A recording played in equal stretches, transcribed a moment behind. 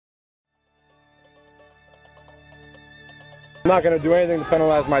I'm not going to do anything to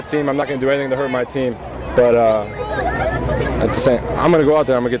penalize my team. I'm not going to do anything to hurt my team. But at the same, I'm going to go out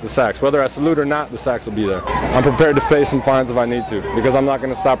there, I'm going to get the sacks. Whether I salute or not, the sacks will be there. I'm prepared to face some fines if I need to, because I'm not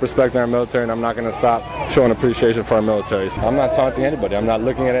going to stop respecting our military, and I'm not going to stop showing appreciation for our military. I'm not taunting anybody. I'm not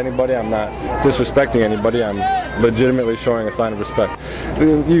looking at anybody. I'm not disrespecting anybody. I'm legitimately showing a sign of respect.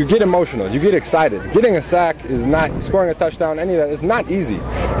 You get emotional. You get excited. Getting a sack is not, scoring a touchdown, any of that, is not easy.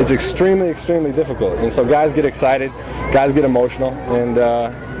 It's extremely, extremely difficult. And so guys get excited, guys get emotional, and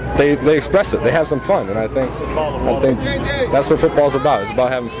they express it. They have some fun, and I think that's what football's about. It's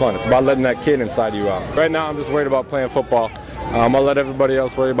about having fun. It's about letting that kid inside you out. Right now, I'm just worried about playing football. I'm gonna let everybody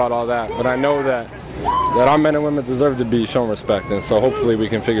else worry about all that. But I know that our men and women deserve to be shown respect, and so hopefully we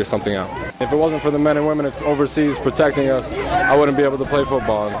can figure something out. If it wasn't for the men and women overseas protecting us, I wouldn't be able to play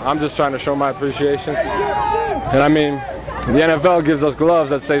football. And I'm just trying to show my appreciation. And I mean, the NFL gives us gloves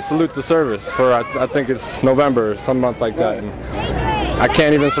that say salute the service for I think it's November or some month like that. And I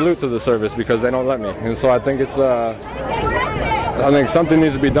can't even salute to the service because they don't let me. And so I think it's I think something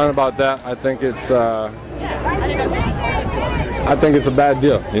needs to be done about that. I think it's a bad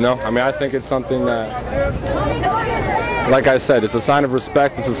deal, you know? I mean, I think it's something that, like I said, it's a sign of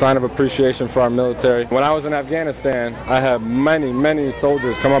respect, it's a sign of appreciation for our military. When I was in Afghanistan, I had many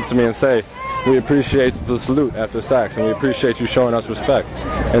soldiers come up to me and say, we appreciate the salute after sacks, and we appreciate you showing us respect.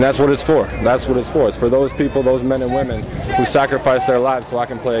 And that's what it's for. That's what it's for. It's for those people, those men and women who sacrifice their lives so I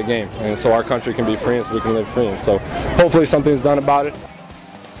can play a game, and so our country can be free and so we can live free. And so hopefully something's done about it.